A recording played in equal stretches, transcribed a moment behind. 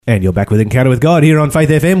And you're back with Encounter with God here on Faith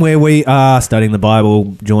FM, where we are studying the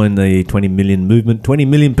Bible. Join the 20 million movement, 20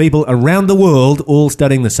 million people around the world, all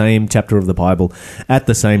studying the same chapter of the Bible at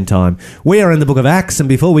the same time. We are in the book of Acts, and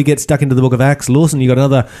before we get stuck into the book of Acts, Lawson, you got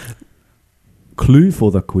another clue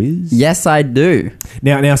for the quiz? Yes, I do.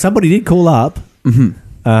 Now somebody did call up, but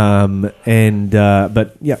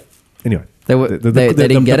yeah. Anyway, They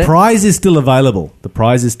didn't get it. The prize is still available. The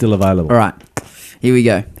prize is still available. All right, here we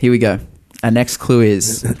go. Our next clue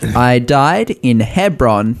is: I died in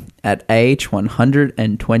Hebron at age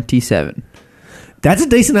 127. That's a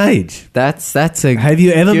decent age. That's a. Have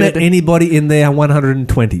you ever met anybody in their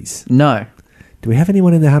 120s? No. Do we have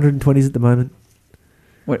anyone in their 120s at the moment?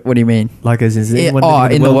 What do you mean? Like, is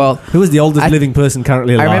anyone in the world? Who is the oldest living person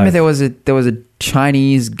currently alive? I remember there was a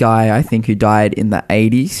Chinese guy, I think, who died in the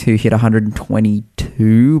 80s who hit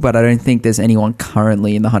 122, but I don't think there's anyone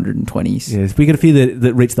currently in the 120s. Yes, we get a few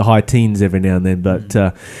that reach the high teens every now and then, but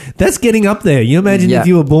that's getting up there. You imagine if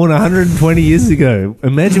you were born 120 years ago.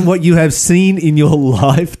 Imagine what you have seen in your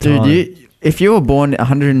lifetime. Dude, if you were born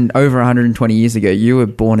over 120 years ago, you were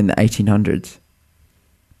born in the 1800s.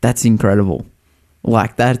 That's incredible.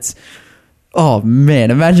 Like, that's... Oh,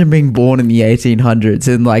 man, imagine being born in the 1800s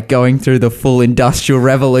and, like, going through the full industrial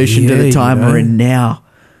revolution to the time we're in now.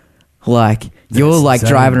 Like, you're, like,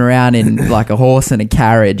 driving around in, like, a horse and a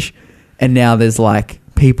carriage, and now there's, like,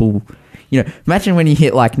 people... You know, imagine when you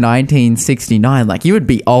hit, like, 1969, like, you would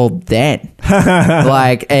be old then.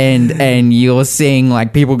 Like, and you're seeing,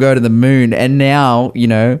 like, people go to the moon, and now, you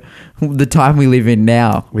know, the time we live in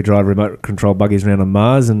now. We drive remote control buggies around on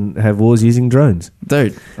Mars and have wars using drones.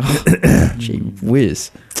 Dude. Gee whiz.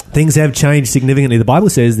 Things have changed significantly. The Bible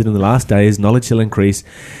says that in the last days, knowledge shall increase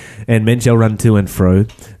and men shall run to and fro.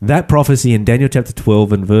 That prophecy in Daniel chapter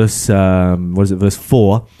 12 and verse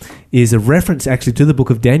 4, is a reference actually to the book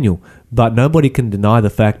of Daniel. But nobody can deny the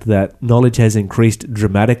fact that knowledge has increased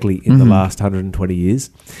dramatically in the last 120 years.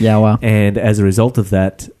 Yeah, wow. And as a result of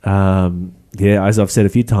that, as I've said a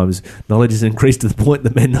few times, knowledge has increased to the point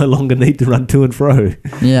that men no longer need to run to and fro.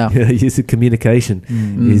 Yeah. Use of communication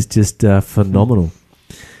is just phenomenal.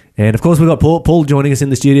 And, of course, we've got Paul joining us in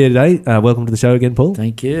the studio today. Welcome to the show again, Paul.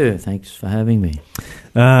 Thank you. Thanks for having me.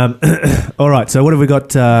 All right, so what have we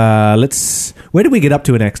got? Where did we get up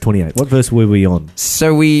to in Acts 28? What verse were we on?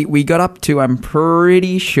 So we got up to, I'm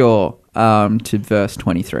pretty sure, to verse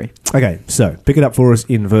 23. Okay, so pick it up for us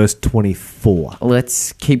in verse 24.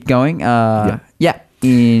 Let's keep going. Actually,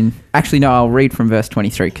 no, I'll read from verse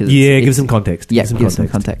 23. Give some context. Yeah, give some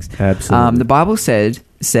context. Absolutely. The Bible says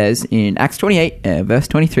in Acts 28, verse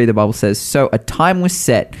 23, the Bible says, "So a time was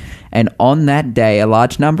set, and on that day a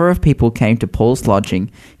large number of people came to Paul's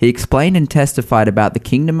lodging. He explained and testified about the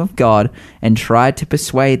kingdom of God and tried to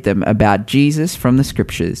persuade them about Jesus from the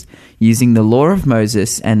scriptures. Using the law of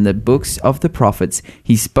Moses and the books of the prophets,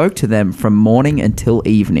 he spoke to them from morning until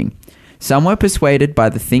evening. Some were persuaded by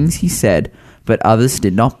the things he said, but others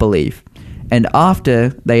did not believe. And after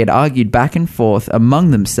they had argued back and forth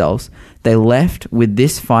among themselves, they left with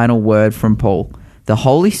this final word from Paul. The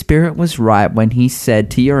Holy Spirit was right when he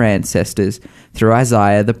said to your ancestors, through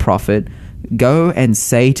Isaiah the prophet, 'Go and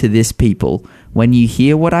say to this people, when you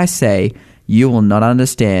hear what I say, you will not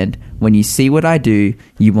understand. When you see what I do,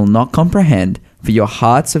 you will not comprehend, for your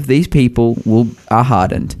hearts of these people are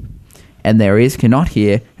hardened. And their ears cannot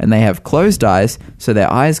hear, and they have closed eyes, so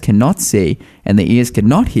their eyes cannot see, and their ears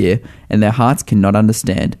cannot hear, and their hearts cannot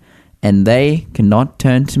understand. And they cannot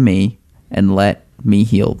turn to me and let me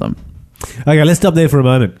heal them.'" Okay, let's stop there for a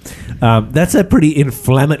moment. That's a pretty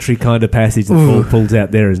inflammatory kind of passage that Paul pulls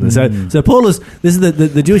out there, isn't it? So Paul this is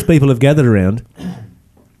the Jewish people have gathered around,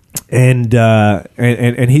 and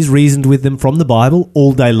he's reasoned with them from the Bible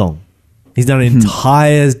all day long. He's done an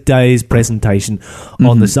entire day's presentation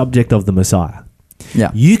on the subject of the Messiah. Yeah.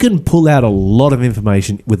 You can pull out a lot of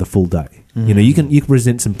information with a full day. You know, you can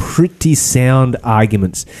present some pretty sound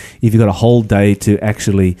arguments if you've got a whole day to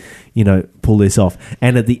actually, pull this off.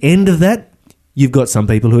 And at the end of that, you've got some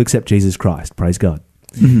people who accept Jesus Christ, praise God.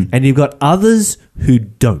 And you've got others who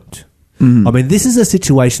don't. I mean, this is a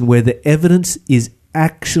situation where the evidence is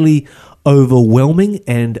actually overwhelming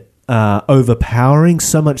and overpowering,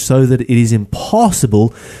 so much so that it is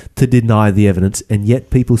impossible to deny the evidence, and yet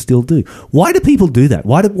people still do. Why do people do that?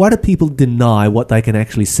 Why do people deny what they can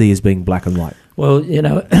actually see as being black and white? Well,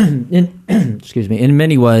 excuse me, in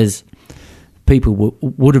many ways, people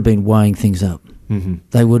would have been weighing things up.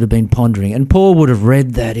 They would have been pondering, and Paul would have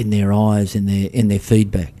read that in their eyes, in their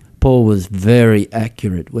feedback. Paul was very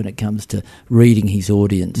accurate when it comes to reading his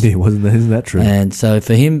audience. Yeah, isn't that true? And so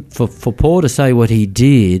for Paul to say what he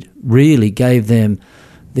did really gave them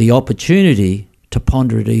the opportunity to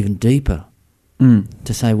ponder it even deeper,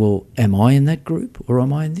 to say, well, am I in that group or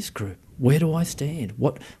am I in this group? Where do I stand?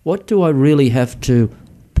 What do I really have to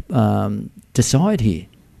decide here?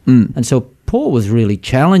 And so Paul was really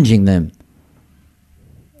challenging them.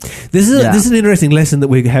 This is an interesting lesson that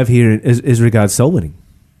we have here as regards soul winning.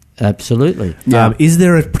 Absolutely. Yeah. Is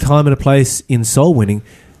there a time and a place in soul winning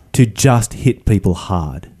to just hit people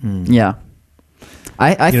hard? Yeah.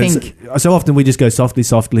 I think... So often we just go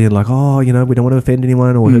softly and like, we don't want to offend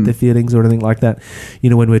anyone or hurt their feelings or anything like that.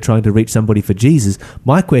 When we're trying to reach somebody for Jesus.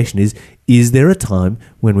 My question is there a time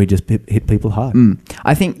when we just hit people hard?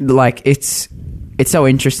 I think like it's so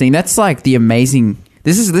interesting. That's like the amazing...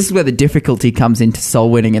 This is where the difficulty comes into soul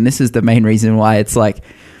winning, and this is the main reason why it's like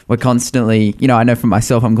we're constantly, I know for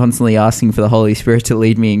myself, I'm constantly asking for the Holy Spirit to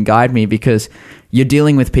lead me and guide me, because you're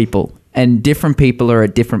dealing with people, and different people are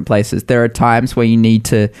at different places. There are times where you need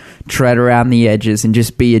to tread around the edges and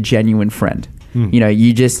just be a genuine friend.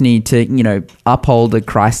 You just need to, uphold a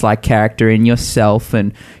Christ-like character in yourself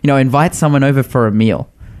and, invite someone over for a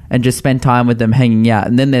meal and just spend time with them hanging out.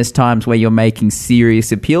 And then there's times where you're making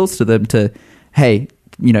serious appeals to them to, hey,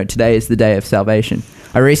 today is the day of salvation.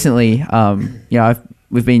 I recently,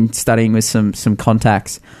 we've been studying with some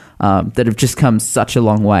contacts that have just come such a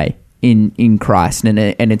long way in Christ, and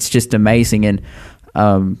it's just amazing. And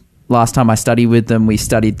last time I studied with them, we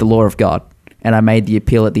studied the law of God, and I made the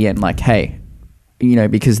appeal at the end, like, hey,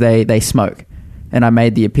 because they smoke. And I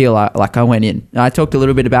made the appeal, I went in. And I talked a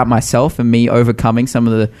little bit about myself and me overcoming some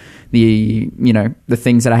of the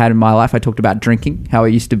things that I had in my life. I talked about drinking, how I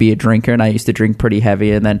used to be a drinker, and I used to drink pretty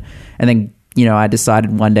heavy. And then I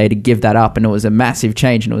decided one day to give that up, and it was a massive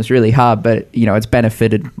change, and it was really hard, but, it's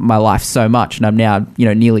benefited my life so much. And I'm now,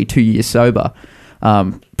 nearly 2 years sober.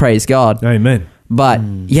 Praise God. Amen. But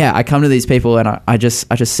I come to these people, and I just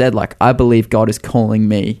said, like, I believe God is calling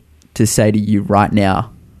me to say to you right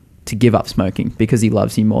now, to give up smoking, because he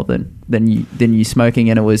loves you more than you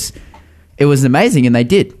smoking. And it was amazing, and they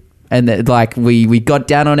did. And we got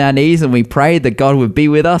down on our knees and we prayed that God would be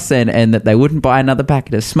with us and that they wouldn't buy another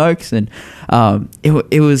packet of smokes. And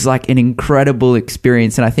it was like an incredible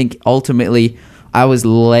experience. And I think ultimately I was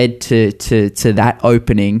led to that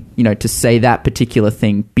opening, to say that particular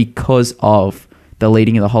thing because of the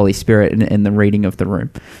leading of the Holy Spirit and the reading of the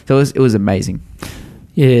room. So it was amazing.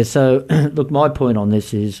 Yeah, so look, my point on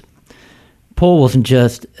this is Paul wasn't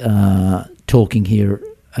just talking here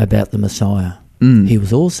about the Messiah. He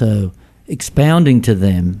was also expounding to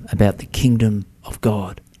them about the kingdom of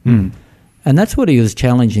God. And that's what he was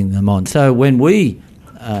challenging them on. So when we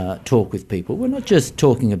talk with people, we're not just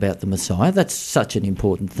talking about the Messiah. That's such an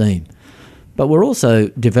important theme. But we're also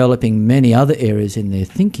developing many other areas in their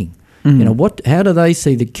thinking. How do they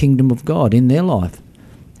see the kingdom of God in their life?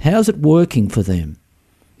 How's it working for them?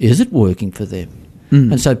 Is it working for them?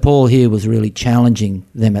 And so Paul here was really challenging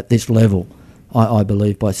them at this level, I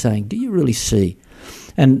believe, by saying, do you really see?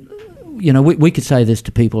 And, we could say this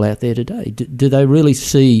to people out there today. Do they really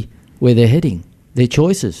see where they're heading, their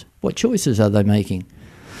choices? What choices are they making?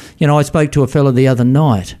 I spoke to a fellow the other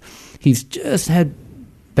night. He's just had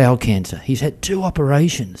bowel cancer. He's had 2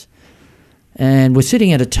 operations. And we're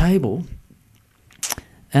sitting at a table,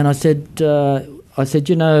 and I said,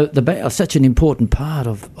 the bowel is such an important part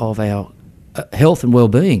of our health and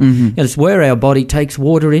well-being. It's where our body takes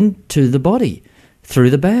water into the body through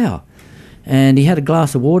the bowel. And he had a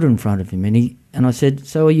glass of water in front of him, and I said,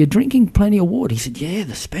 so are you drinking plenty of water? He said, yeah,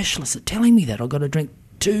 the specialists are telling me that I've got to drink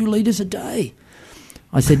 2 litres a day.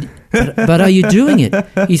 I said, but are you doing it?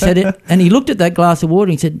 He said it, and he looked at that glass of water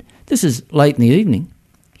and he said, this is late in the evening.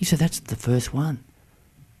 He said, that's the first one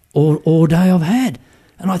all day I've had.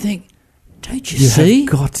 And I think, don't you see? You've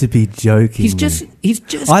got to be joking. He's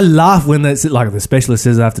just. I laugh when that's like the specialist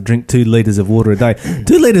says I have to drink 2 litres of water a day.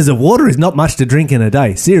 2 litres of water is not much to drink in a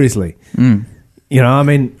day. Seriously. I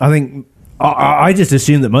think I just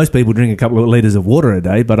assume that most people drink a couple of litres of water a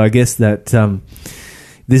day, but I guess that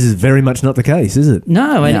this is very much not the case, is it?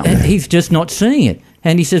 No, and he's just not seeing it.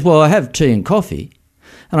 And he says, well, I have tea and coffee.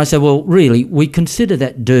 And I said, well, really, we consider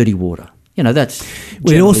that dirty water. That's...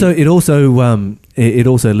 It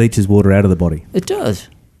also leaches water out of the body. It does.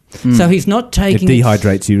 So he's not taking... It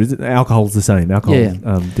dehydrates you. Alcohol's the same. Alcohol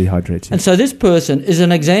dehydrates you. And so this person is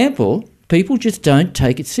an example. People just don't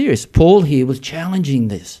take it serious. Paul here was challenging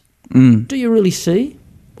this. Do you really see?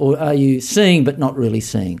 Or are you seeing but not really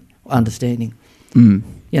seeing, understanding?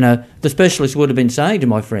 The specialist would have been saying to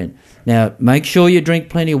my friend, now, make sure you drink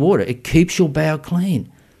plenty of water. It keeps your bowel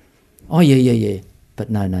clean. Oh, yeah. But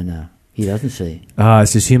no. He doesn't see.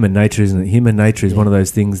 It's just human nature, isn't it? Human nature is one of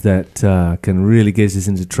those things that can really get us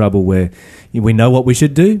into trouble where we know what we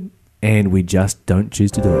should do, and we just don't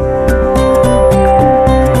choose to do it.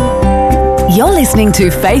 You're listening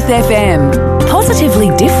to Faith FM,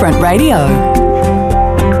 positively different radio.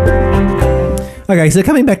 Okay, so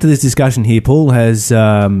coming back to this discussion here, Paul has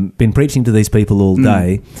been preaching to these people all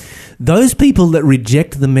day. Those people that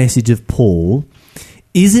reject the message of Paul,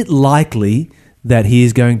 is it likely that he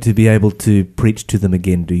is going to be able to preach to them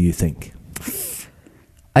again, do you think?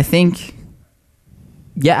 I think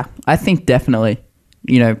definitely.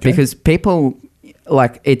 Because people,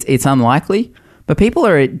 like, it's unlikely, but people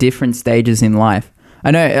are at different stages in life.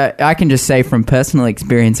 I know, I can just say from personal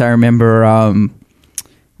experience, I remember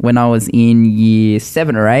when I was in year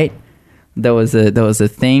 7 or 8, there was a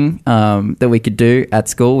thing that we could do at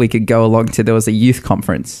school. We could go along to, there was a youth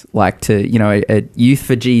conference, like a Youth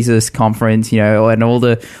for Jesus conference, and all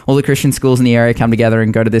the Christian schools in the area come together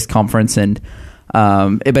and go to this conference. And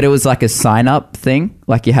but it was like a sign up thing.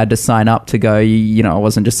 Like you had to sign up to go, it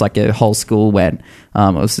wasn't just like a whole school went.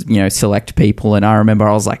 It was, select people. And I remember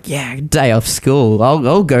I was like, yeah, day off school,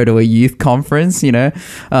 I'll go to a youth conference,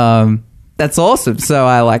 that's awesome. So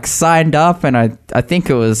I like signed up, and I think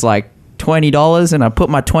it was like $20, and I put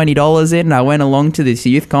my $20 in, and I went along to this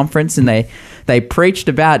youth conference, and they preached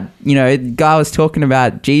about, the guy was talking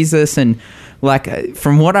about Jesus, and like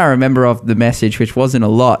from what I remember of the message, which wasn't a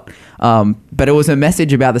lot, but it was a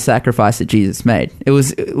message about the sacrifice that Jesus made.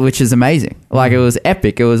 Which is amazing. Like it was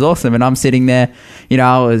epic. It was awesome. And I'm sitting there,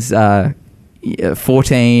 I was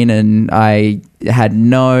 14, and I had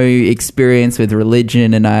no experience with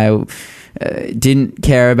religion, and I didn't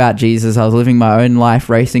care about Jesus. I was living my own life,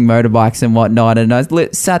 racing motorbikes and whatnot, and I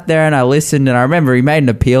sat there and I listened, and I remember he made an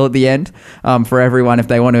appeal at the end for everyone, if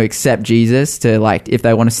they want to accept Jesus, to like, if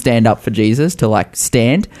they want to stand up for Jesus, to like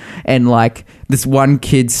stand. And like this one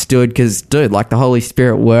kid stood, because dude, like the Holy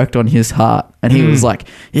Spirit worked on his heart, and he was like,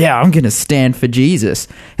 yeah, I'm gonna stand for Jesus.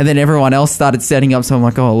 And then everyone else started standing up, so I'm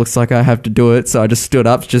like, oh, it looks like I have to do it. So I just stood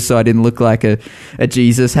up, just so I didn't look like a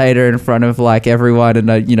Jesus hater in front of like everyone,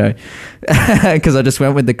 and because I just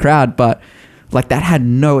went with the crowd. But like that had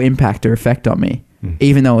no impact or effect on me,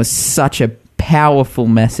 even though it was such a powerful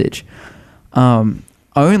message. Only,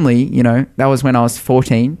 that was when I was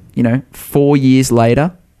 14, 4 years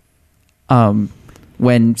later,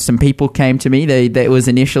 when some people came to me, they was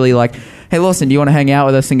initially like, hey, Lawson, do you want to hang out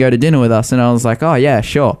with us and go to dinner with us? And I was like, oh yeah,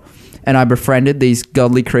 sure. And I befriended these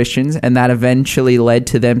godly Christians, and that eventually led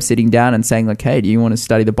to them sitting down and saying like, hey, do you want to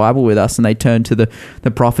study the Bible with us? And they turned to the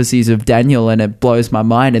prophecies of Daniel, and it blows my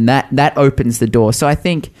mind. And that opens the door. So I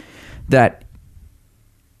think that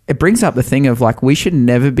it brings up the thing of like, we should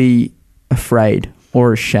never be afraid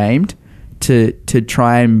or ashamed to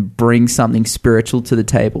try and bring something spiritual to the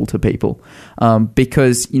table to people,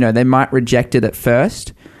 because they might reject it at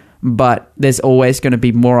first, but there's always going to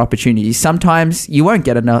be more opportunities. Sometimes you won't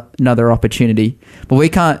get another opportunity, but we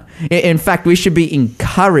can't. In fact, we should be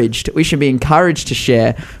encouraged. We should be encouraged to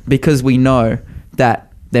share, because we know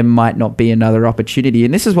that there might not be another opportunity.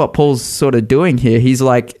 And this is what Paul's sort of doing here. He's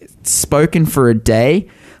like spoken for a day,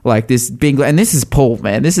 like this big, and this is Paul,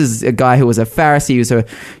 man. This is a guy who was a Pharisee. He was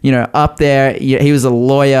up there. He was a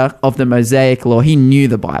lawyer of the Mosaic law. He knew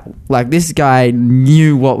the Bible. Like this guy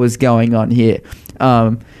knew what was going on here.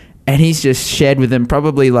 And he's just shared with them,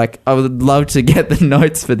 probably like, I would love to get the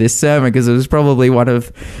notes for this sermon, because it was probably one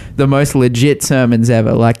of the most legit sermons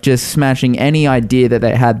ever, like just smashing any idea that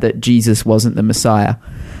they had that Jesus wasn't the Messiah.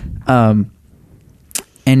 And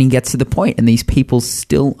he gets to the point, and these people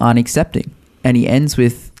still aren't accepting. And he ends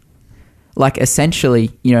with, like,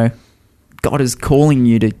 essentially, God is calling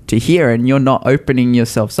you to hear, and you're not opening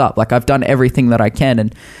yourselves up. Like, I've done everything that I can,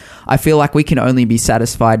 and I feel like we can only be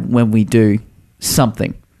satisfied when we do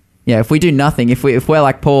something. Yeah, if we do nothing, if we're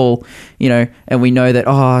like Paul, and we know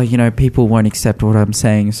that, people won't accept what I'm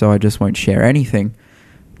saying, so I just won't share anything,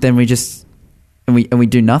 then we just, and we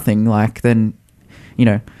do nothing, like, then,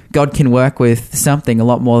 God can work with something a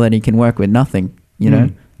lot more than he can work with nothing,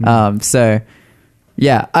 So,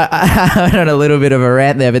 yeah, I went on a little bit of a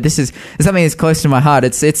rant there, but this is something that's close to my heart.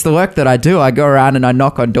 It's the work that I do. I go around and I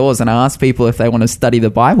knock on doors, and I ask people if they want to study the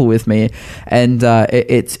Bible with me. And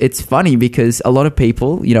it's funny, because a lot of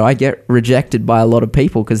people, I get rejected by a lot of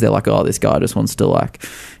people, because they're like, oh, this guy just wants to like,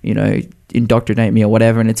 indoctrinate me or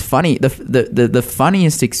whatever. And it's funny. The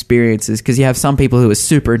funniest experience is because you have some people who are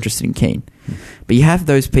super interested and keen, but you have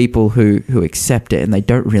those people who accept it and they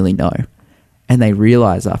don't really know. And they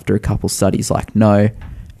realize after a couple studies, like, no,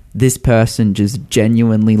 this person just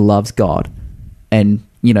genuinely loves God. And,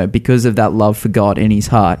 because of that love for God in his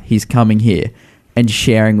heart, he's coming here and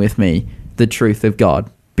sharing with me the truth of God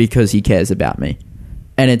because he cares about me.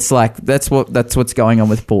 And it's like that's what's going on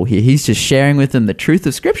with Paul here. He's just sharing with them the truth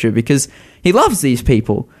of Scripture because he loves these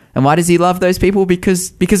people. And why does he love those people?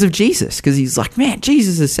 Because of Jesus. Because he's like, man,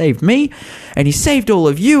 Jesus has saved me, and he saved all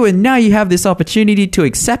of you, and now you have this opportunity to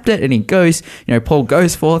accept it. And he goes, Paul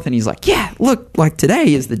goes forth, and he's like, yeah, look, like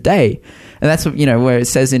today is the day. And that's what where it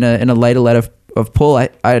says in a later letter of Paul.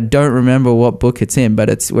 I don't remember what book it's in, but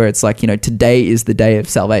it's where it's like, today is the day of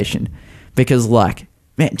salvation, because like,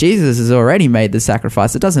 man, Jesus has already made the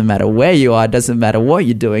sacrifice. It doesn't matter where you are. It doesn't matter what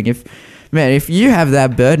you're doing. If you have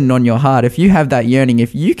that burden on your heart, if you have that yearning,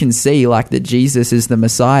 if you can see like that Jesus is the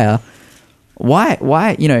Messiah, why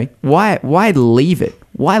leave it?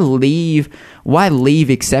 Why leave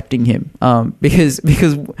accepting him? Because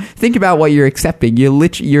think about what you're accepting.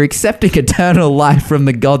 You're accepting eternal life from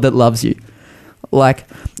the God that loves you. Like,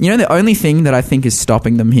 the only thing that I think is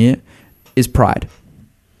stopping them here is pride.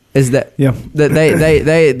 Is that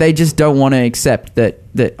they just don't want to accept that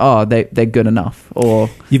they're good enough, or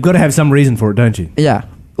you've got to have some reason for it, don't you? Yeah,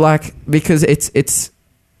 like, because it's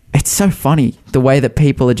so funny the way that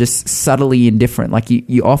people are just subtly indifferent. Like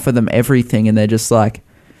you offer them everything and they're just like,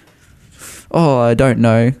 oh, I don't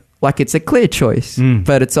know. Like, it's a clear choice,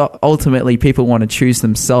 but it's ultimately people want to choose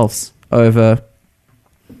themselves over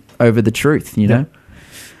the truth, you know.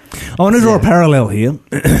 I want to draw a parallel here.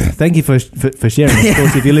 Thank you for sharing. Of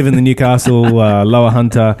course, if you live in the Newcastle, Lower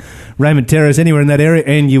Hunter, Raymond Terrace, anywhere in that area,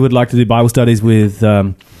 and you would like to do Bible studies with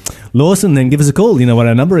Lawson, then give us a call. You know what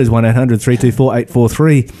our number is,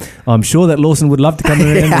 1-800-324-843. I'm sure that Lawson would love to come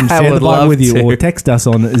in and share the Bible with you, or text us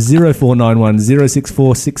on 0491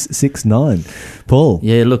 064 669. Paul.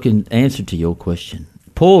 Yeah, look, in answer to your question,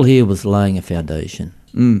 Paul here was laying a foundation.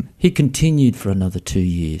 He continued for another 2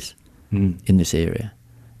 years in this area.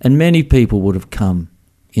 And many people would have come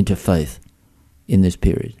into faith in this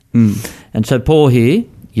period. And so Paul here,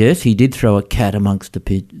 yes, he did throw a cat amongst the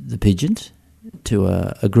pigeons to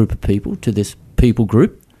a group of people, to this people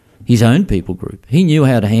group, his own people group. He knew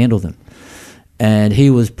how to handle them. And he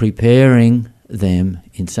was preparing them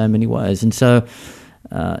in so many ways. And so,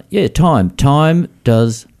 time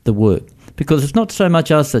does the work. Because it's not so much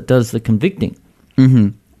us that does the convicting.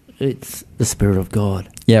 It's the Spirit of God.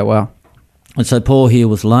 Yeah, wow. And so Paul here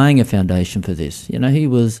was laying a foundation for this. He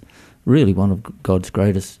was really one of God's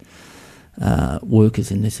greatest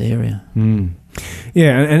workers in this area.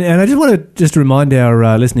 Yeah, and I just want to remind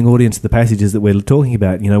our listening audience of the passages that we're talking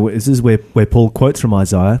about. This is where Paul quotes from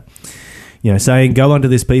Isaiah, saying, "Go unto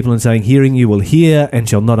this people," and saying, "Hearing you will hear and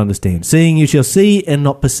shall not understand. Seeing you shall see and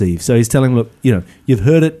not perceive." So he's telling them, look, you've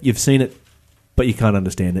heard it, you've seen it, but you can't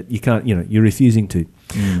understand it. You can't, you're refusing to.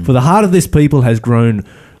 For the heart of this people has grown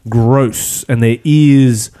gross, and their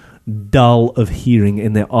ears dull of hearing,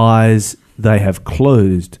 and their eyes they have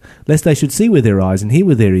closed, lest they should see with their eyes and hear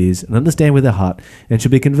with their ears and understand with their heart, and should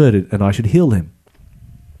be converted, and I should heal them.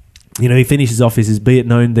 He finishes off, he says, "Be it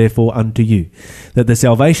known therefore unto you that the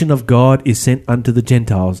salvation of God is sent unto the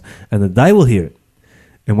Gentiles, and that they will hear it."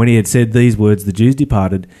 And when he had said these words, the Jews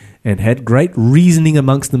departed and had great reasoning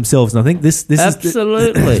amongst themselves. And I think this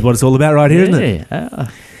Absolutely. is what it's all about right here, isn't it?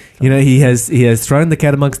 He has thrown the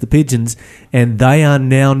cat amongst the pigeons, and they are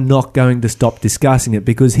now not going to stop discussing it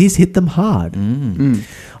because he's hit them hard.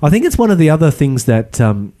 I think it's one of the other things that,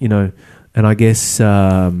 and I guess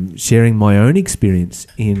sharing my own experience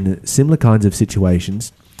in similar kinds of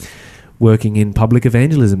situations, working in public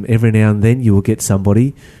evangelism, every now and then you will get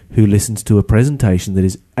somebody who listens to a presentation that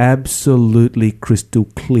is absolutely crystal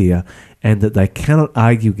clear and that they cannot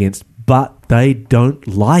argue against, but they don't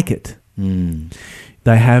like it.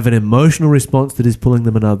 They have an emotional response that is pulling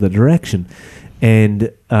them another direction.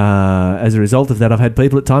 And as a result of that, I've had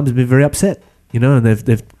people at times be very upset, and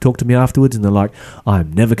they've talked to me afterwards and they're like,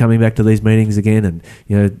 "I'm never coming back to these meetings again," and,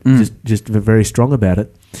 just very strong about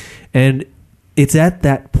it. And it's at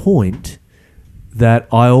that point that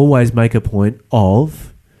I always make a point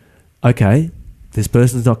of, okay, this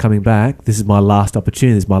person's not coming back. This is my last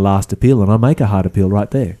opportunity. This is my last appeal. And I make a hard appeal right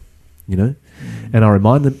there, And I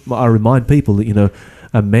remind people that,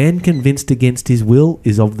 a man convinced against his will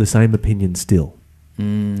is of the same opinion still.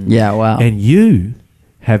 Yeah, wow. And you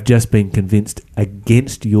have just been convinced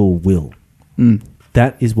against your will.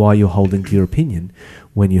 That is why you're holding to your opinion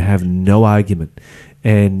when you have no argument.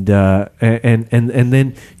 And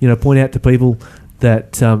then, point out to people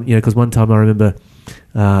that, because one time I remember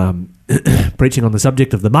preaching on the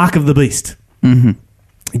subject of the mark of the beast.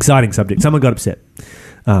 Exciting subject. Someone got upset.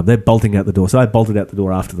 They're bolting out the door. So I bolted out the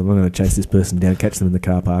door after them. I'm going to chase this person down, catch them in the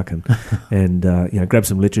car park, and grab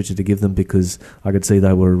some literature to give them because I could see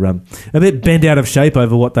they were a bit bent out of shape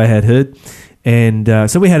over what they had heard. And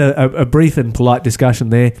so we had a brief and polite discussion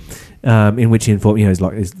there, in which he informed, he's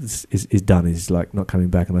like, is done. He's like not coming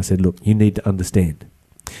back. And I said, look, you need to understand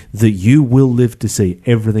that you will live to see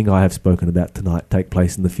everything I have spoken about tonight take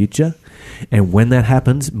place in the future. And when that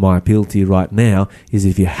happens, my appeal to you right now is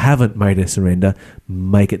if you haven't made a surrender,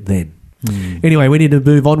 make it then. Anyway, we need to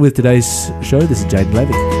move on with today's show. This is Jaden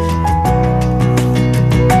Lavick.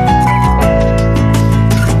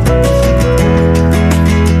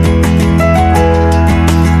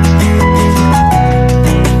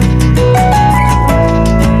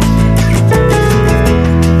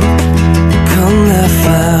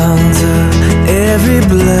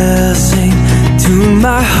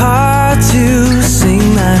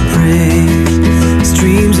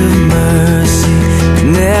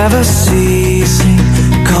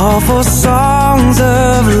 For songs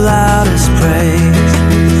of loudest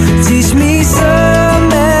praise, teach me some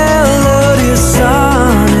melodious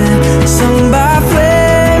sonnet sung by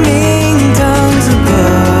flaming tongues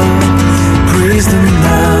above. Praise the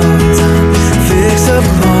mountain, fix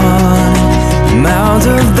upon it, the mount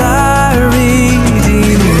of thy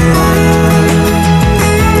redeeming love.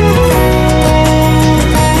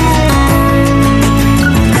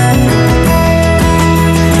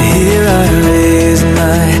 Here I raise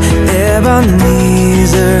my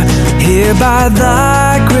Ebenezer, here by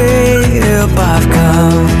thy great help I've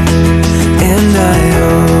come, and I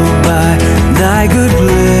hope by thy good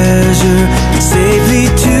pleasure safely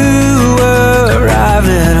to arrive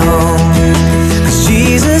at home. 'Cause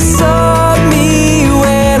Jesus sought me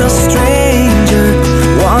when a stranger,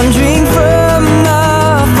 wandering from the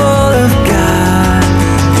fold of God,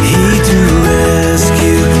 he to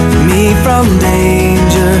rescue me from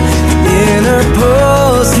danger,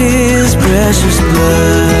 interposed his precious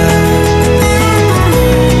blood.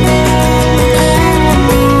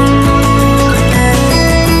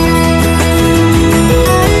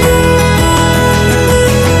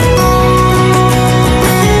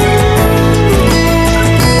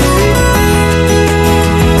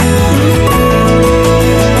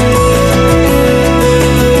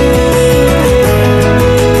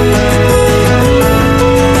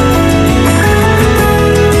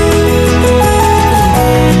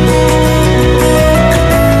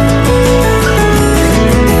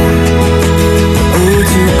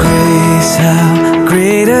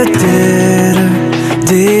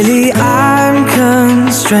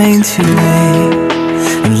 To wait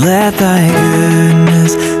and let thy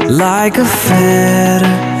goodness like a fetter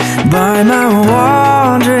bind my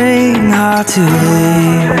wandering heart to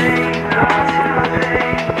leave.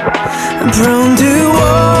 I'm prone to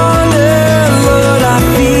wander, Lord, I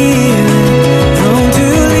feel it. Prone to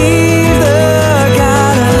leave the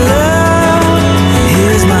God I love.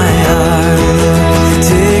 Here's my heart, Lord,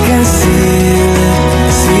 take and seal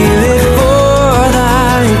it for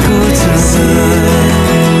thy courts above.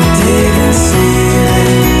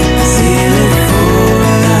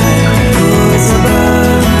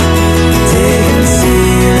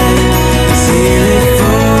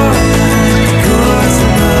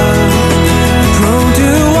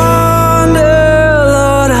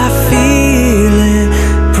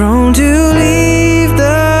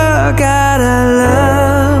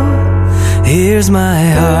 Here's my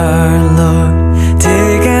heart, Lord,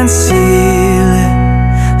 take and seal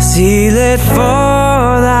it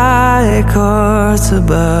for thy courts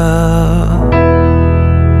above.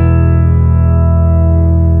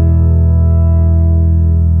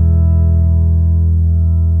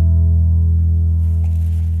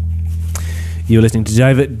 You're listening to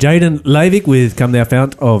Jaden Lavick with Come Thou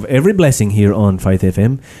Fount of Every Blessing here on Faith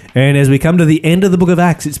FM. And as we come to the end of the book of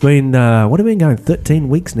Acts, it's been, what have we been going, 13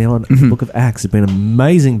 weeks now on the book of Acts. It's been an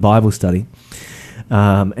amazing Bible study.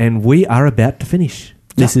 And we are about to finish.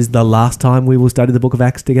 This is the last time we will study the book of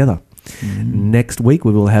Acts together. Next week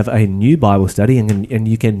we will have a new Bible study, and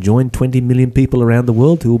you can join 20 million people around the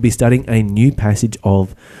world who will be studying a new passage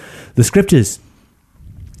of the Scriptures.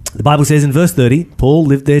 The Bible says in verse 30, Paul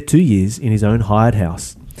lived there 2 years in his own hired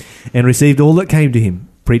house and received all that came to him,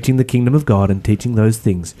 preaching the kingdom of God and teaching those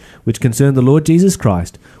things which concern the Lord Jesus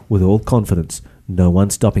Christ with all confidence, no one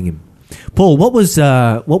stopping him. Paul, what was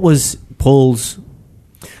Paul's?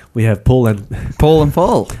 We have Paul and Paul and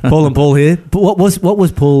Paul here. But what was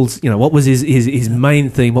Paul's? What was his main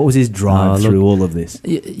theme? What was his drive through all of this?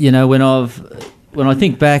 When I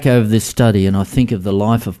think back over this study and I think of the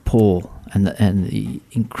life of Paul and the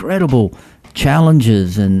incredible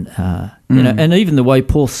challenges and and even the way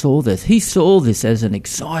Paul saw this, he saw this as an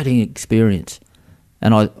exciting experience.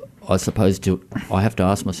 And I suppose I have to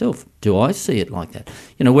ask myself, do I see it like that?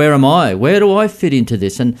 Where am I? Where do I fit into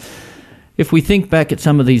this? And if we think back at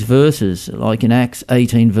some of these verses, like in Acts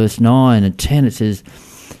 18, verse 9 and 10, it says,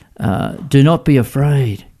 do not be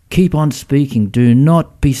afraid. Keep on speaking. Do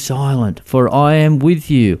not be silent, for I am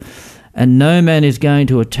with you, and no man is going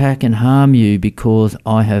to attack and harm you, because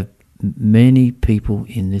I have many people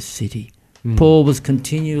in this city. Paul was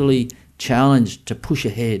continually challenged to push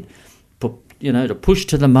ahead, to push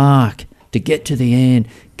to the mark, to get to the end,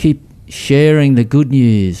 keep sharing the good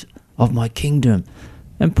news of my kingdom.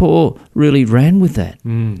 And Paul really ran with that.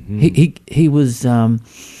 He was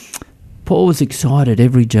Paul was excited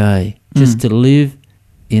every day just to live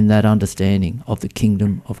in that understanding of the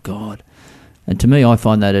kingdom of God. And to me, I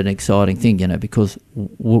find that an exciting thing, because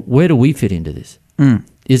where do we fit into this?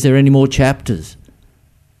 Is there any more chapters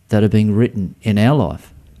that are being written in our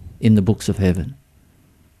life in the books of heaven?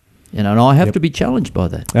 And I have to be challenged by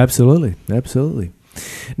that. Absolutely.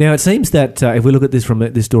 Now, it seems that if we look at this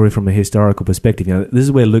story from a historical perspective, this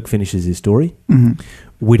is where Luke finishes his story.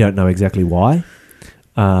 We don't know exactly why.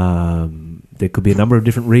 There could be a number of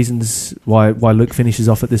different reasons why Luke finishes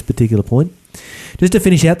off at this particular point. Just to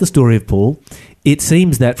finish out the story of Paul, it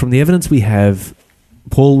seems that from the evidence we have,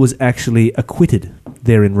 Paul was actually acquitted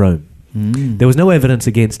there in Rome. There was no evidence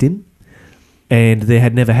against him, and there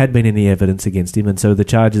had never been any evidence against him, and so the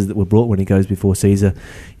charges that were brought when he goes before Caesar,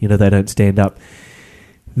 they don't stand up.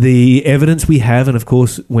 The evidence we have, and of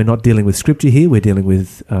course we're not dealing with scripture here, we're dealing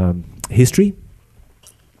with history,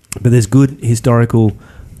 but there's good historical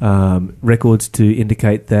records to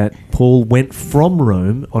indicate that Paul went from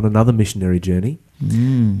Rome on another missionary journey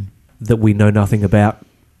that we know nothing about,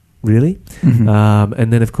 really.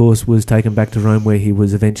 And then, of course, was taken back to Rome, where he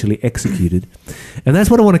was eventually executed. And that's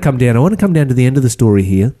what I want to come down. I want to come down to the end of the story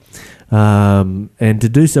here. And to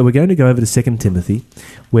do so, we're going to go over to 2 Timothy,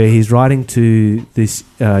 where he's writing to this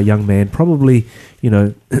young man, probably,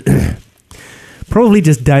 probably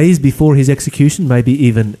just days before his execution, maybe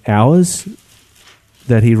even hours,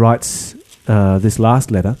 that he writes this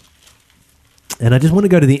last letter. And I just want to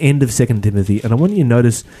go to the end of 2 Timothy, and I want you to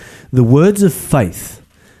notice the words of faith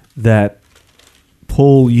that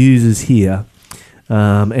Paul uses here.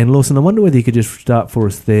 And Lawson, I wonder whether you could just start for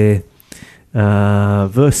us there.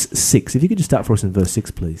 Verse 6. If you could just start for us in verse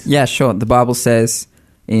 6, please. Yeah, sure. The Bible says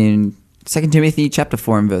in 2 Timothy chapter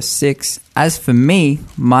 4 and verse 6, "As for me,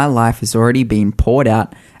 my life has already been poured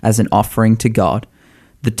out as an offering to God.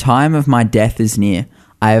 The time of my death is near.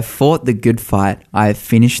 I have fought the good fight. I have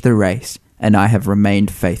finished the race, and I have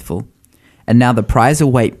remained faithful. And now the prize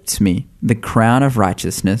awaits me, the crown of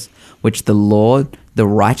righteousness, which the Lord, the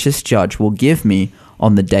righteous judge, will give me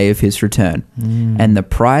on the day of his return. And the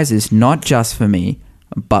prize is not just for me,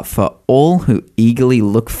 but for all who eagerly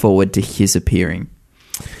look forward to his appearing."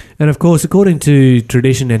 And of course, according to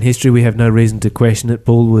tradition and history, we have no reason to question it.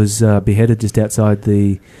 Paul was beheaded just outside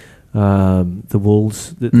the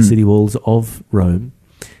walls, the city walls of Rome,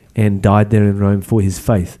 and died there in Rome for his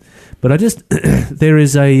faith. But I just, there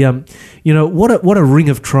is a, what a ring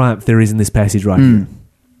of triumph there is in this passage right here.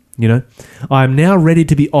 I am now ready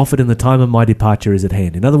to be offered, and the time of my departure is at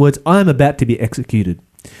hand. In other words, I am about to be executed.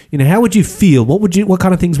 How would you feel? What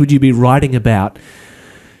kind of things would you be writing about,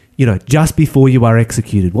 just before you are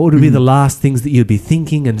executed? What would be the last things that you'd be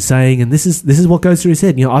thinking and saying? And this is what goes through his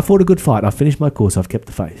head. I fought a good fight. I finished my course. I've kept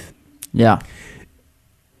the faith. Yeah.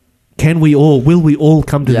 Will we all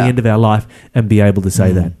come to the end of our life and be able to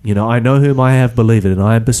say that? I know whom I have believed, and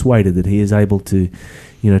I am persuaded that he is able to,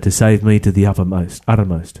 to save me to the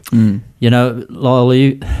uttermost. Lyle,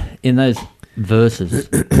 in those verses,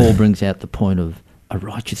 Paul brings out the point of a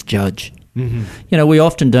righteous judge. We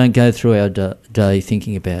often don't go through our day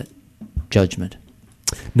thinking about judgment.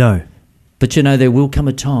 No. But, there will come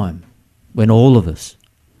a time when all of us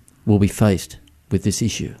will be faced with this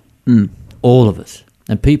issue. All of us.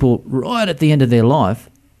 And people right at the end of their life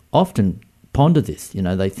often ponder this.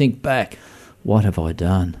 They think back, what have I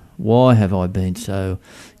done? Why have I been so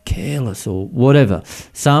careless or whatever?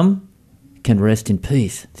 Some can rest in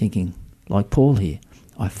peace thinking, like Paul here,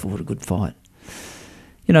 I fought a good fight.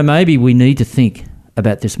 Maybe we need to think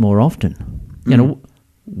about this more often.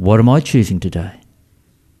 What am I choosing today?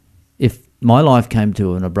 If my life came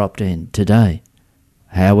to an abrupt end today,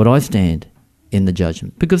 how would I stand in the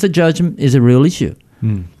judgment? Because the judgment is a real issue.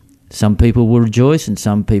 Some people will rejoice, and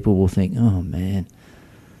some people will think, oh man,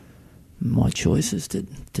 my choices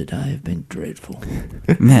today have been dreadful.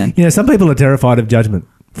 Man. Some people are terrified of judgment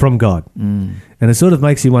from God. And it sort of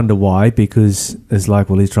makes you wonder why, because it's like,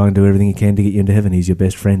 well, he's trying to do everything he can to get you into heaven. He's your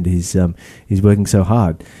best friend. He's working so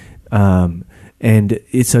hard. And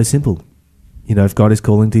it's so simple. If God is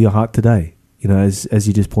calling to your heart today, as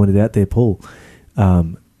you just pointed out there, Paul,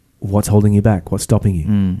 what's holding you back? What's stopping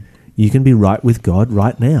you? You can be right with God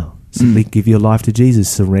right now. Simply give your life to Jesus.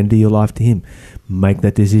 Surrender your life to Him. Make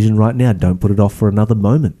that decision right now. Don't put it off for another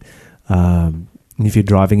moment. If you're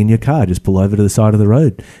driving in your car, just pull over to the side of the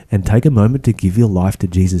road and take a moment to give your life to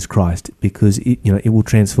Jesus Christ, because it will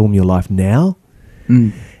transform your life now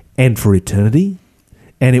and for eternity,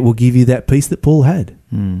 and it will give you that peace that Paul had.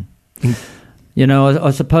 You know,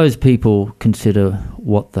 I suppose people consider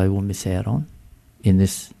what they will miss out on in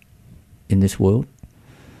this world,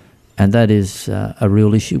 and that is a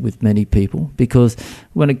real issue with many people, because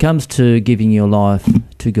when it comes to giving your life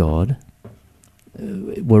to God,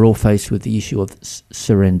 we're all faced with the issue of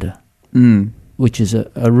surrender, which is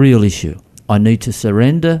a real issue. I need to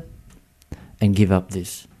surrender and give up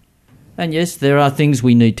this. And yes, there are things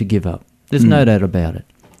we need to give up. There's no doubt about it.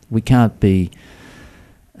 We can't be,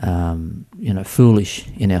 foolish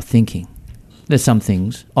in our thinking. There's some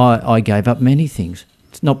things. I gave up many things.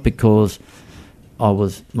 It's not because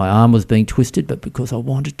my arm was being twisted, but because I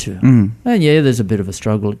wanted to. And yeah, there's a bit of a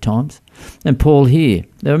struggle at times. And Paul here,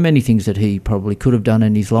 there are many things that he probably could have done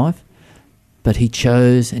in his life, but he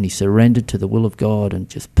chose and he surrendered to the will of God and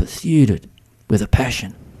just pursued it with a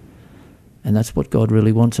passion. And that's what God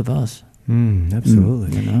really wants of us.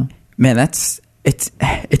 Absolutely. You know? Man, it's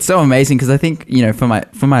so amazing, because I think,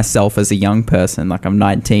 for myself as a young person, like I'm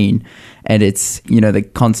 19, and it's, the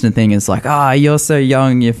constant thing is like, you're so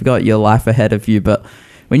young, you've got your life ahead of you. But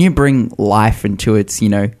when you bring life into its,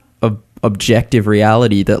 objective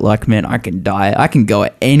reality that, like, man, I can die, I can go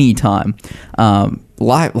at any time.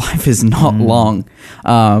 Life is not long.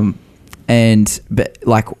 But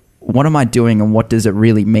like, what am I doing and what does it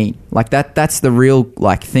really mean? Like that's the real,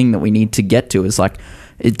 like, thing that we need to get to, is like,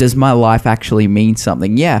 does my life actually mean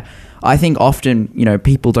something? Yeah. I think often,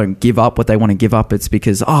 people don't give up what they want to give up. It's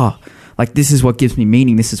because, like, this is what gives me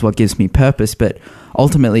meaning. This is what gives me purpose. But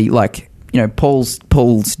ultimately, like,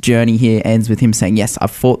 Paul's journey here ends with him saying, yes,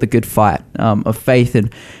 I've fought the good fight of faith. And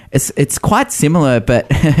it's quite similar, but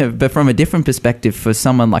but from a different perspective, for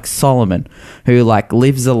someone like Solomon, who, like,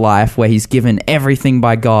 lives a life where he's given everything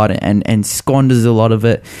by God and squanders a lot of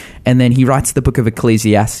it. And then he writes the book of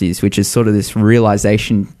Ecclesiastes, which is sort of this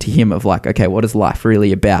realization to him of, like, okay, what is life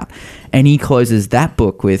really about? And he closes that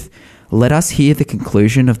book with, let us hear the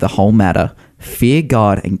conclusion of the whole matter. Fear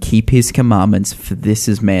God and keep his commandments, for this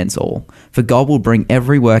is man's all. For God will bring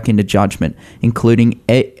every work into judgment, including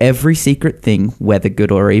every secret thing, whether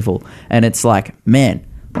good or evil. And it's like, man,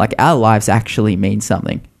 like, our lives actually mean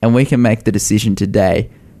something. And we can make the decision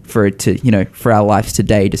today for it to, for our lives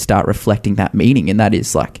today to start reflecting that meaning. And that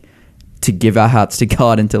is, like, to give our hearts to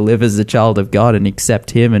God and to live as a child of God and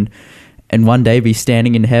accept him and one day be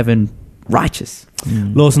standing in heaven righteous.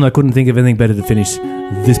 Lawson, I couldn't think of anything better to finish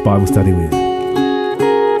this Bible study with.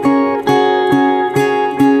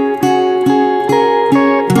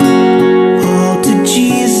 All to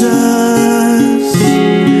Jesus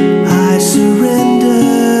I surrender,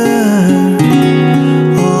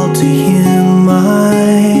 all to him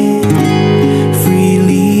I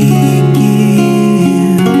freely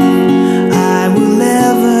give. I will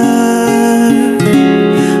ever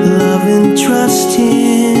love and trust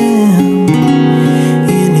him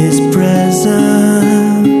in his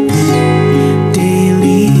presence,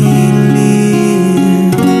 daily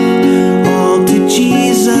live. All to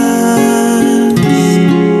Jesus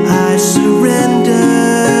I surrender,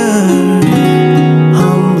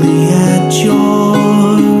 humbly at your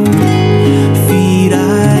feet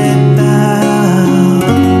I bow.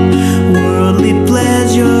 Worldly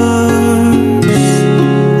pleasures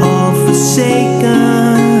all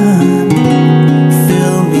forsaken,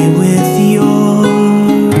 fill me with your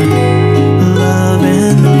love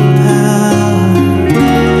and power.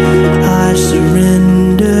 I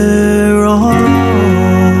surrender all.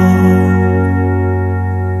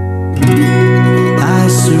 I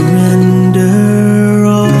surrender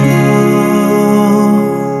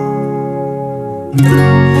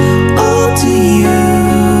all to you,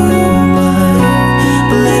 my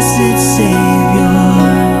blessed Savior.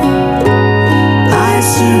 I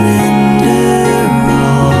surrender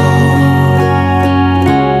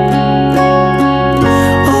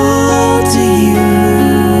all to you,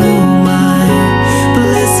 my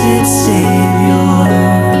blessed Savior.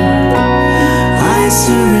 I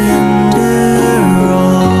surrender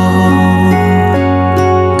all.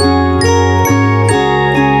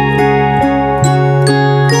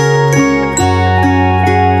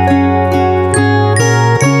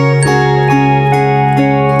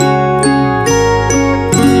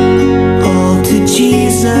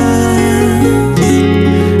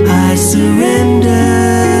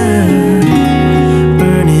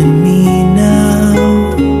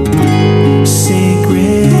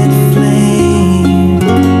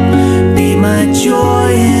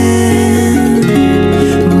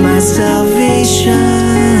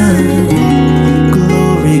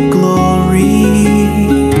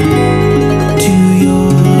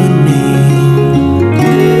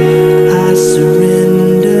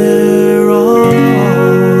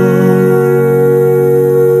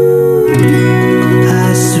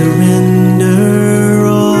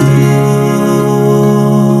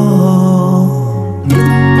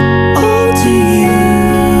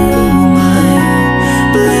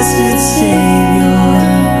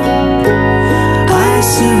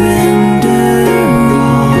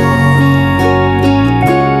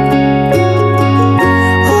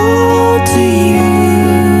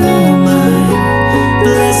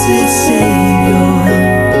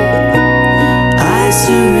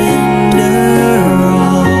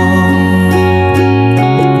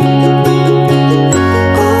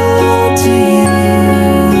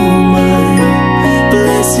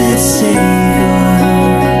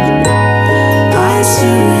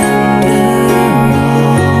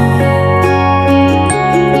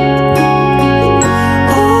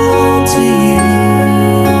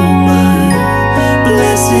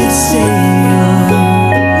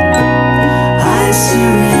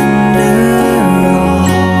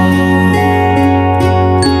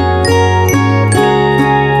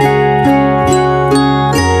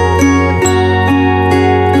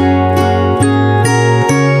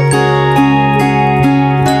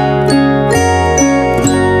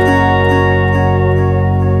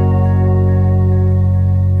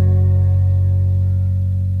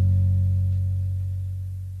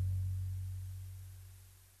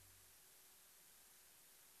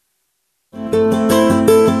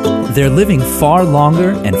 They're living far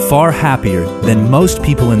longer and far happier than most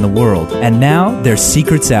people in the world. And now their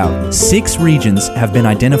secret's out. 6 regions have been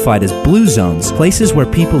identified as blue zones, places where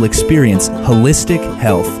people experience holistic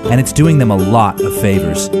health, and it's doing them a lot of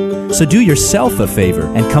favors. So do yourself a favor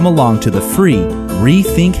and come along to the free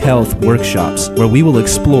Rethink Health workshops, where we will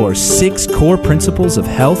explore 6 core principles of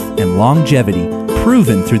health and longevity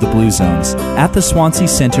proven through the blue zones at the Swansea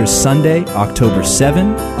Centre Sunday, October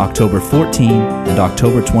 7, October 14, and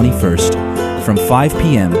October 21st. From 5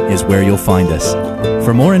 p.m. is where you'll find us.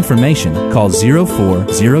 For more information, call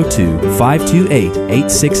 0402 528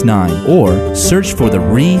 869 or search for the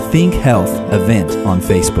Rethink Health event on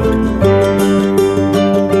Facebook.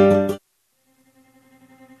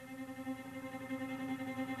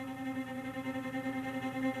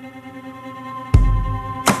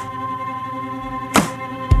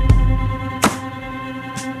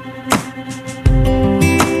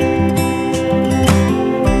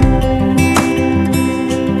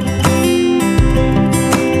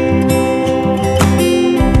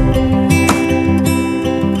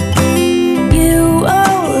 You,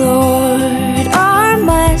 oh Lord, are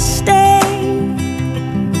my stay.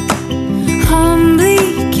 Humbly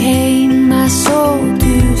came my soul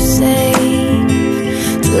to save,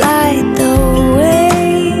 to light the way.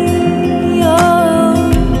 Oh,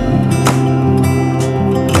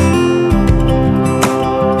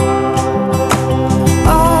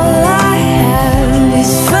 all I have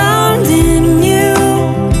is found in you,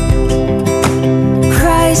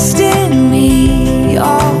 Christ in me,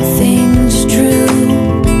 all things true,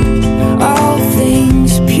 all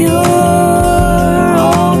things pure,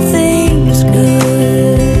 all things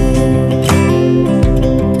good.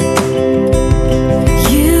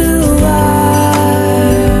 You are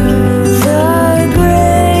the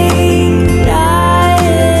great I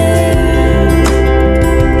am.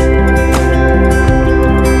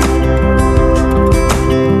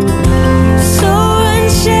 So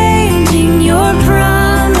unchanging, your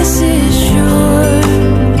promise is sure.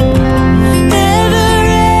 Never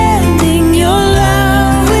ending, your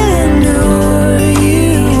love will endure. You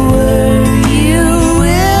were, you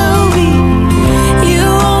will be, you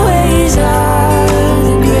always are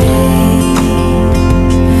the great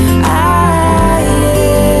I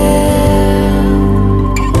am.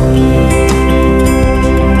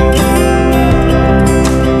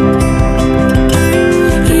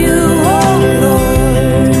 You, oh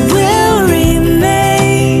Lord, will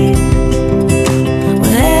remain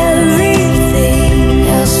when everything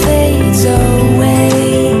else fades away.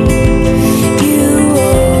 You,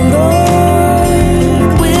 oh Lord,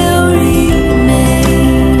 will remain.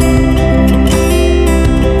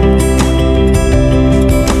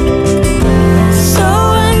 So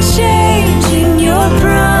unchanging, your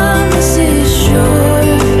promise is sure.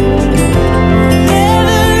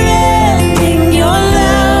 Never ending, your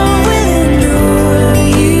love will endure.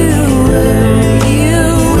 You were, you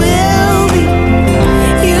will be,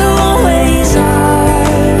 you always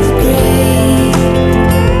are the great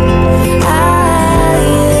I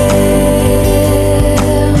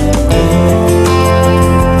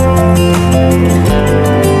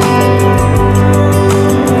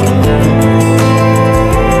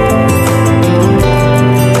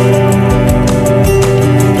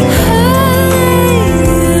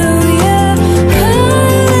Hallelujah,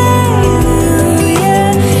 hallelujah,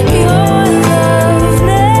 your love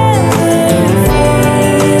never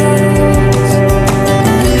fails.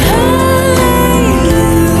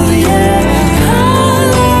 Hallelujah,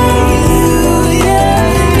 hallelujah,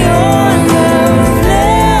 your love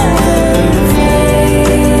never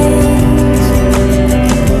fails.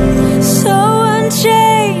 So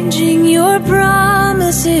unchanging, your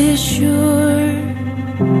promise is sure.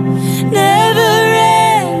 Never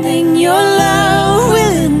ending, your love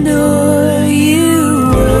will endure. You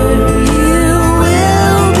were, you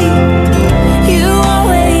will be, you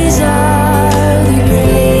always are the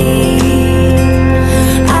great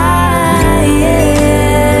I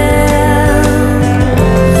am.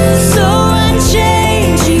 So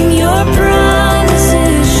unchanging, your promise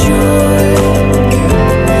is sure.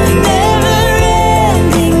 Never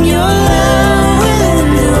ending, your love will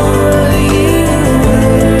endure. You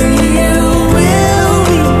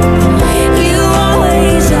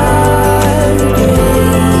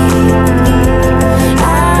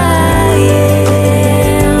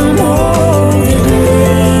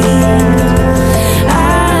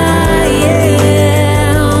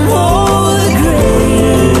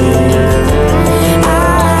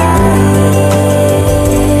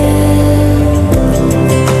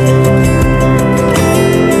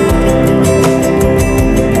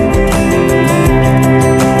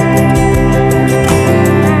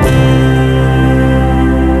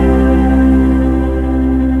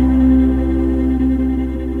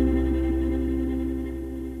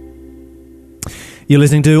You're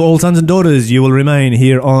listening to All Sons and Daughters. You will remain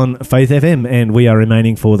here on Faith FM, and we are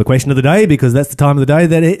remaining for the question of the day because that's the time of the day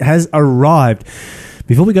that it has arrived.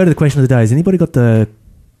 Before we go to the question of the day, has anybody got the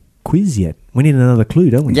quiz yet? We need another clue,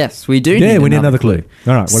 don't we? Yes, we do. Yeah, we need another clue.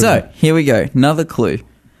 All right. What is So it? here we go. Another clue.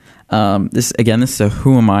 This is a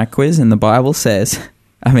Who Am I quiz, and the Bible says,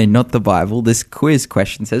 I mean, not the Bible, this quiz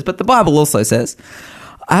question says, but the Bible also says,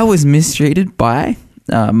 I was mistreated by,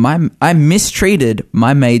 I mistreated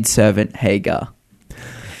my maidservant Hagar.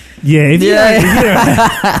 Yeah, if you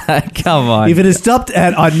Come on. if it had stopped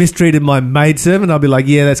at I'd mistreated my maidservant, I'd be like,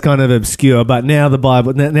 yeah, that's kind of obscure. But now the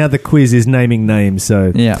Bible, now the quiz is naming names.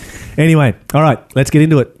 So Yeah. Anyway, all right, let's get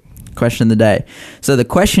into it. Question of the day. So the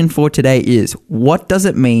question for today is, what does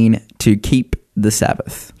it mean to keep the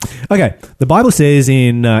Sabbath? Okay, the Bible says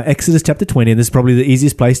in Exodus chapter 20, and this is probably the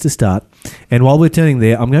easiest place to start. And while we're turning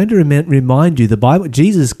there, I'm going to remind you, the Bible,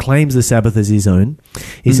 Jesus claims the Sabbath as his own.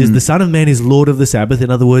 He says the Son of Man is Lord of the Sabbath. In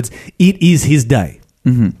other words, it is his day.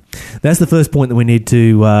 That's the first point that we need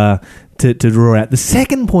to draw out. The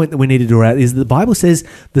second point that we need to draw out is that the Bible says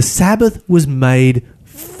the Sabbath was made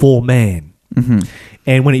for man.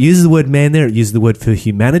 And when it uses the word man there, it uses the word for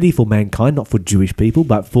humanity, for mankind, not for Jewish people,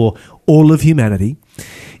 but for all of humanity.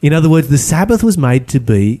 In other words, the Sabbath was made to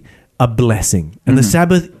be a blessing. And the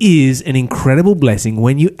Sabbath is an incredible blessing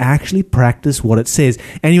when you actually practice what it says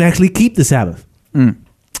and you actually keep the Sabbath.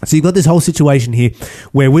 So you've got this whole situation here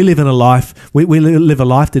where we live in a life, we live a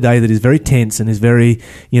life today that is very tense and is very,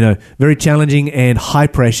 very challenging and high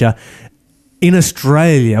pressure. In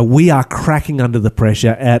Australia, we are cracking under the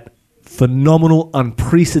pressure at phenomenal,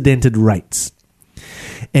 unprecedented rates.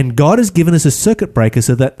 And God has given us a circuit breaker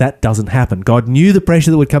so that that doesn't happen. God knew the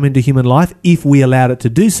pressure that would come into human life if we allowed it to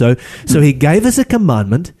do so. So he gave us a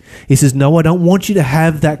commandment. He says, no, I don't want you to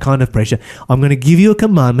have that kind of pressure. I'm going to give you a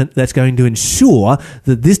commandment that's going to ensure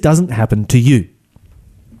that this doesn't happen to you.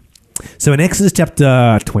 So in Exodus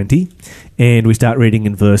chapter 20, and we start reading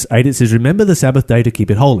in verse 8, it says, remember the Sabbath day to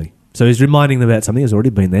keep it holy. So he's reminding them about something that's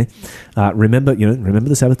already been there. Remember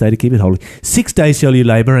the Sabbath day to keep it holy. 6 days shall you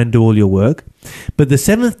labor and do all your work. But the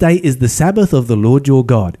seventh day is the Sabbath of the Lord your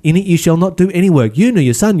God. In it you shall not do any work, you nor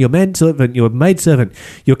your son, your manservant, your maidservant,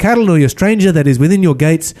 your cattle, nor your stranger that is within your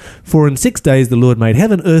gates. For in 6 days the Lord made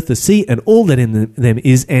heaven, earth, the sea, and all that in them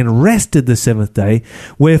is, and rested the seventh day.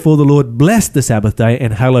 Wherefore the Lord blessed the Sabbath day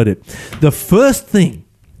and hallowed it. The first thing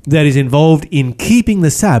that is involved in keeping the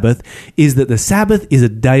Sabbath is that the Sabbath is a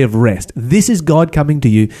day of rest. This is God coming to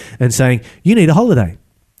you and saying, you need a holiday.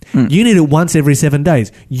 You need it once every 7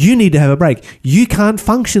 days. You need to have a break. You can't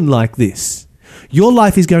function like this. Your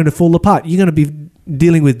life is going to fall apart. You're going to be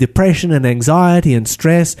dealing with depression and anxiety and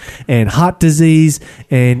stress and heart disease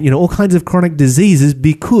and all kinds of chronic diseases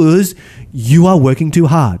because you are working too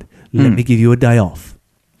hard. Let me give you a day off.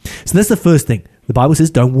 So that's the first thing. The Bible says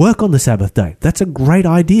don't work on the Sabbath day. That's a great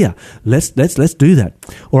idea. Let's do that.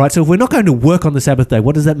 All right, so if we're not going to work on the Sabbath day,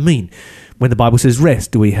 what does that mean? When the Bible says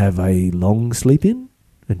rest, do we have a long sleep in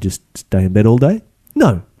and just stay in bed all day?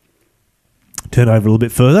 No. Turn over a little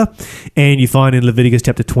bit further, and you find in Leviticus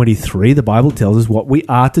chapter 23, the Bible tells us what we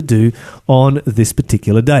are to do on this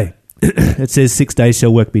particular day. It says 6 days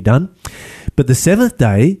shall work be done, but the seventh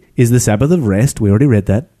day is the Sabbath of rest. We already read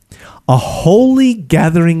that. A holy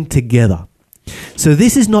gathering together. So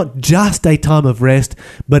this is not just a time of rest,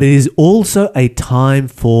 but it is also a time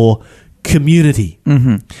for community,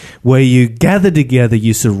 where you gather together,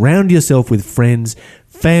 you surround yourself with friends,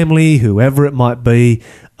 family, whoever it might be,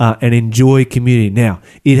 and enjoy community. Now,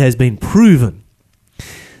 it has been proven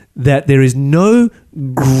that there is no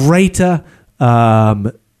greater element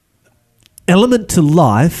to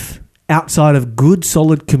life outside of good,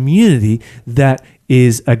 solid community that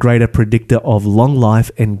is a greater predictor of long life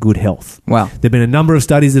and good health. Wow. There have been a number of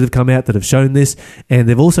studies that have come out that have shown this, and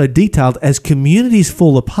they've also detailed as communities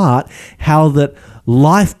fall apart, how that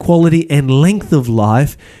life quality and length of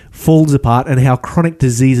life falls apart and how chronic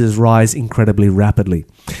diseases rise incredibly rapidly.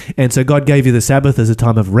 And so God gave you the Sabbath as a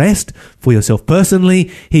time of rest for yourself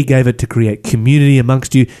personally. He gave it to create community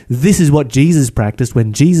amongst you. This is what Jesus practiced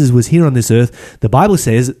when Jesus was here on this earth. The Bible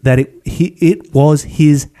says that it was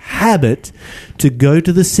his habit to go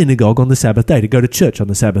to the synagogue on the Sabbath day, to go to church on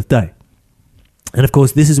the Sabbath day. And of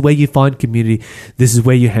course, this is where you find community. This is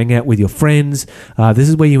where you hang out with your friends. This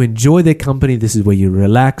is where you enjoy their company. This is where you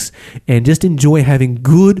relax and just enjoy having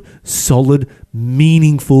good, solid,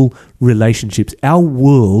 meaningful relationships. Our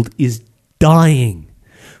world is dying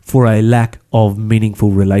for a lack of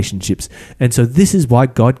meaningful relationships. And so this is why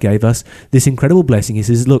God gave us this incredible blessing. He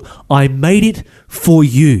says, look, I made it for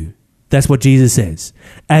you. That's what Jesus says.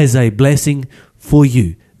 As a blessing for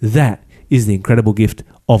you. That is the incredible gift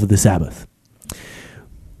of the Sabbath.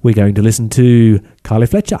 we're going to listen to Kylie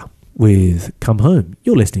Fletcher with Come Home.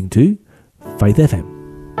 You're listening to Faith FM.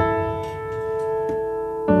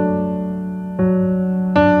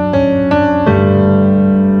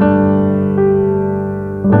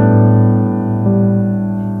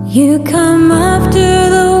 You come after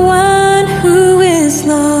the one who is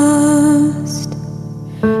lost,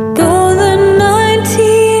 though the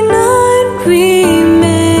 99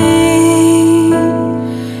 remain,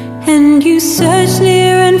 and you search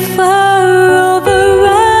near and far over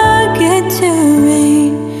rugged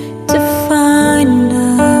terrain to find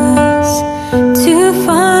us,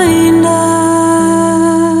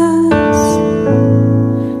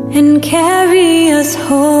 and carry us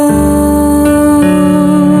home.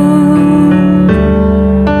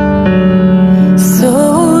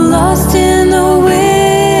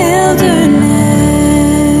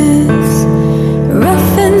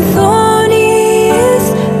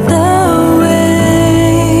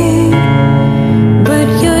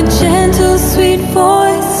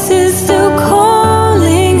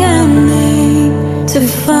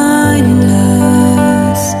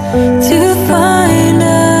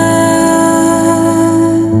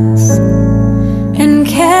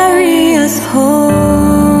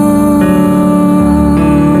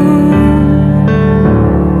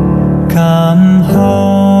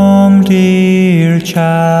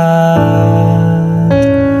 Child,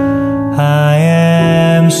 I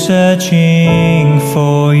am searching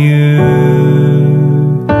for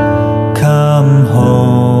you. Come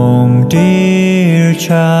home, dear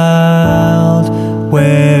child,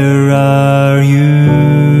 where are you?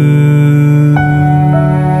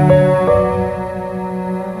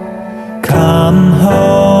 Come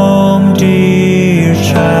home, dear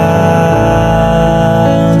child,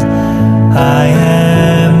 I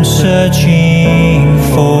am searching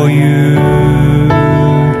for you.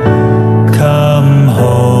 Come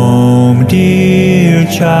home, dear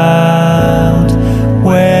child,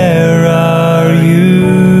 where are you?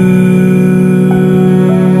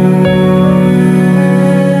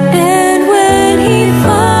 And when he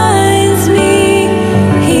finds me,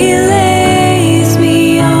 he lays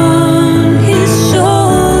me on his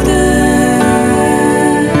shoulders,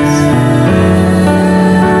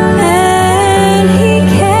 and he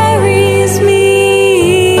carries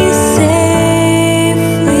me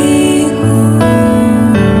safely home.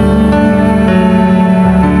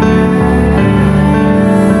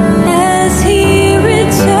 As he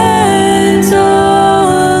returns,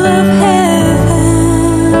 all of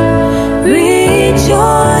heaven rejoices,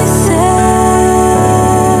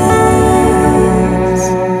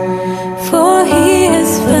 for he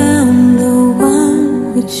has found the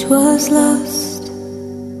one which was lost.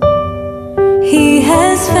 He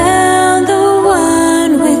has found the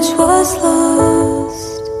one which was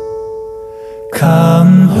lost.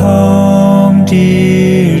 Come home,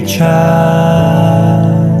 dear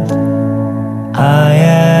child, I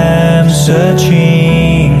am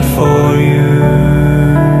searching for you.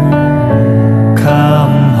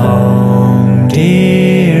 Come home,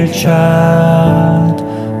 dear child,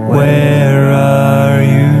 where are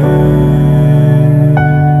you?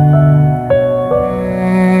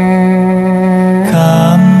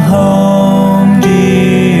 Come home,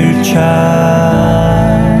 dear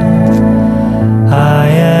child, I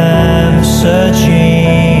am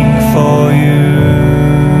searching for you.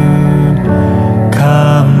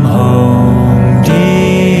 Come home,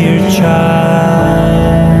 dear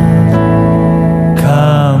child.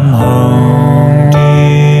 Come home,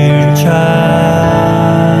 dear child.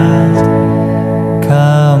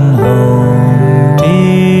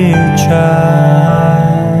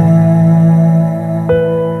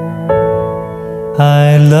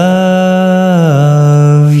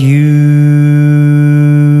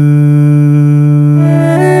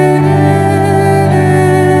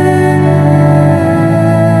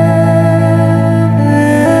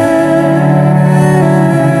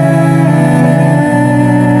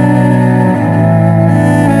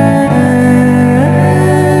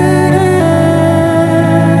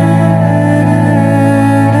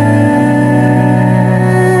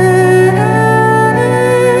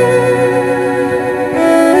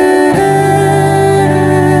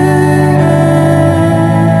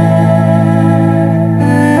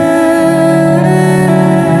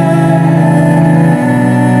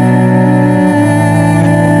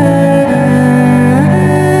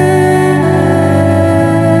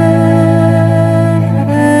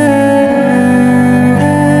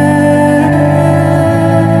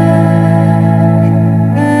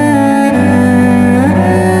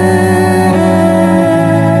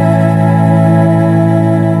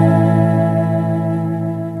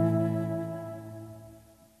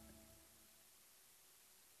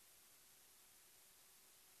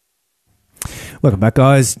 Welcome back,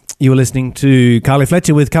 guys. You were listening to Carly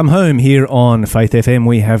Fletcher with Come Home here on Faith FM.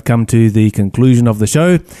 We have come to the conclusion of the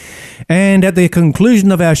show. And at the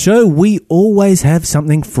conclusion of our show, we always have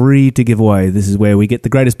something free to give away. This is where we get the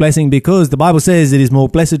greatest blessing because the Bible says it is more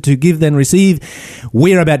blessed to give than receive.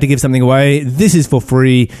 We're about to give something away. This is for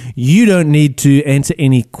free. You don't need to answer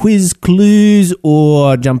any quiz clues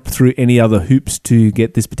or jump through any other hoops to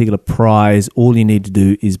get this particular prize. All you need to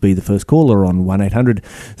do is be the first caller on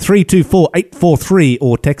 1-800-324-843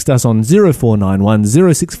 or text us on 0491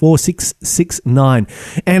 064 669.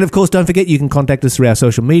 And of course, don't forget you can contact us through our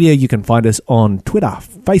social media. You can find us on Twitter,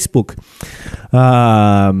 Facebook,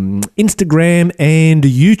 Instagram, and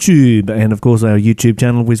YouTube. And of course, our YouTube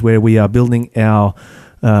channel is where we are building our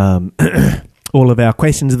all of our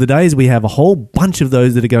questions of the days. We have a whole bunch of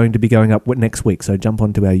those that are going to be going up next week. So jump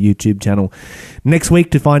onto our YouTube channel next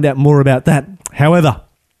week to find out more about that. However,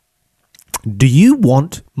 do you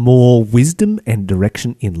want more wisdom and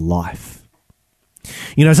direction in life?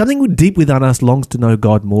 You know, something deep within us longs to know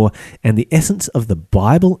God more, and the essence of the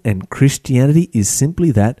Bible and Christianity is simply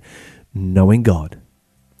that, knowing God.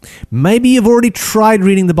 Maybe you've already tried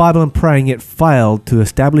reading the Bible and praying, yet failed to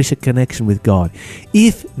establish a connection with God.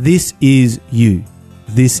 If this is you,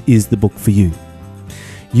 this is the book for you.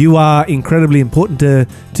 You are incredibly important to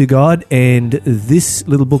God, and this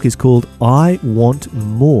little book is called I Want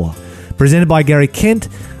More. Presented by Gary Kent,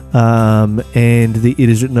 and it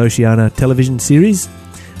is written Oceana television series.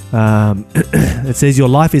 It says your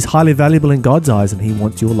life is highly valuable in God's eyes, and He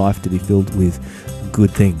wants your life to be filled with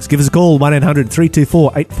good things. Give us a call,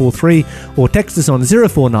 1-800-324-843, or text us on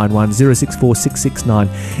 0491 064 669.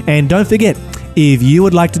 And don't forget, if you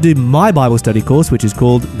would like to do my Bible study course, which is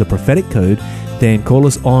called The Prophetic Code, then call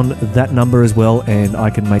us on that number as well, and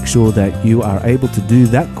I can make sure that you are able to do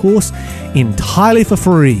that course entirely for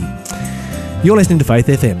free. You're listening to Faith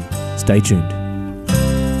FM. Stay tuned.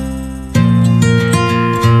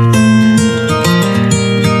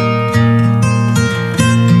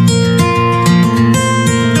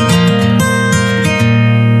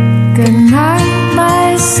 Good night,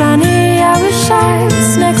 my sunny. I wish I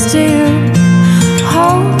was next to you,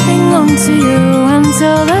 holding on to you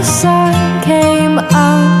until the sun came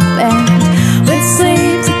up, and we'd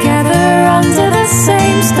sleep together under the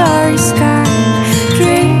same starry sky,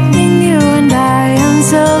 dreaming you and I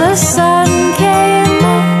until the sun came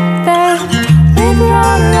up. Then we'd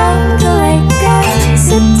run around the lake and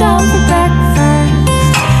sit down for breakfast.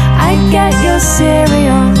 I'd get your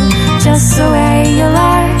cereal just the way you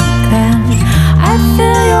like. Then I'd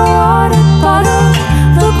fill your water bottle,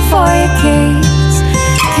 look for your keys,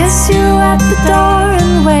 kiss you at the door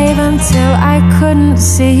and wave until I couldn't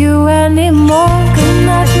see you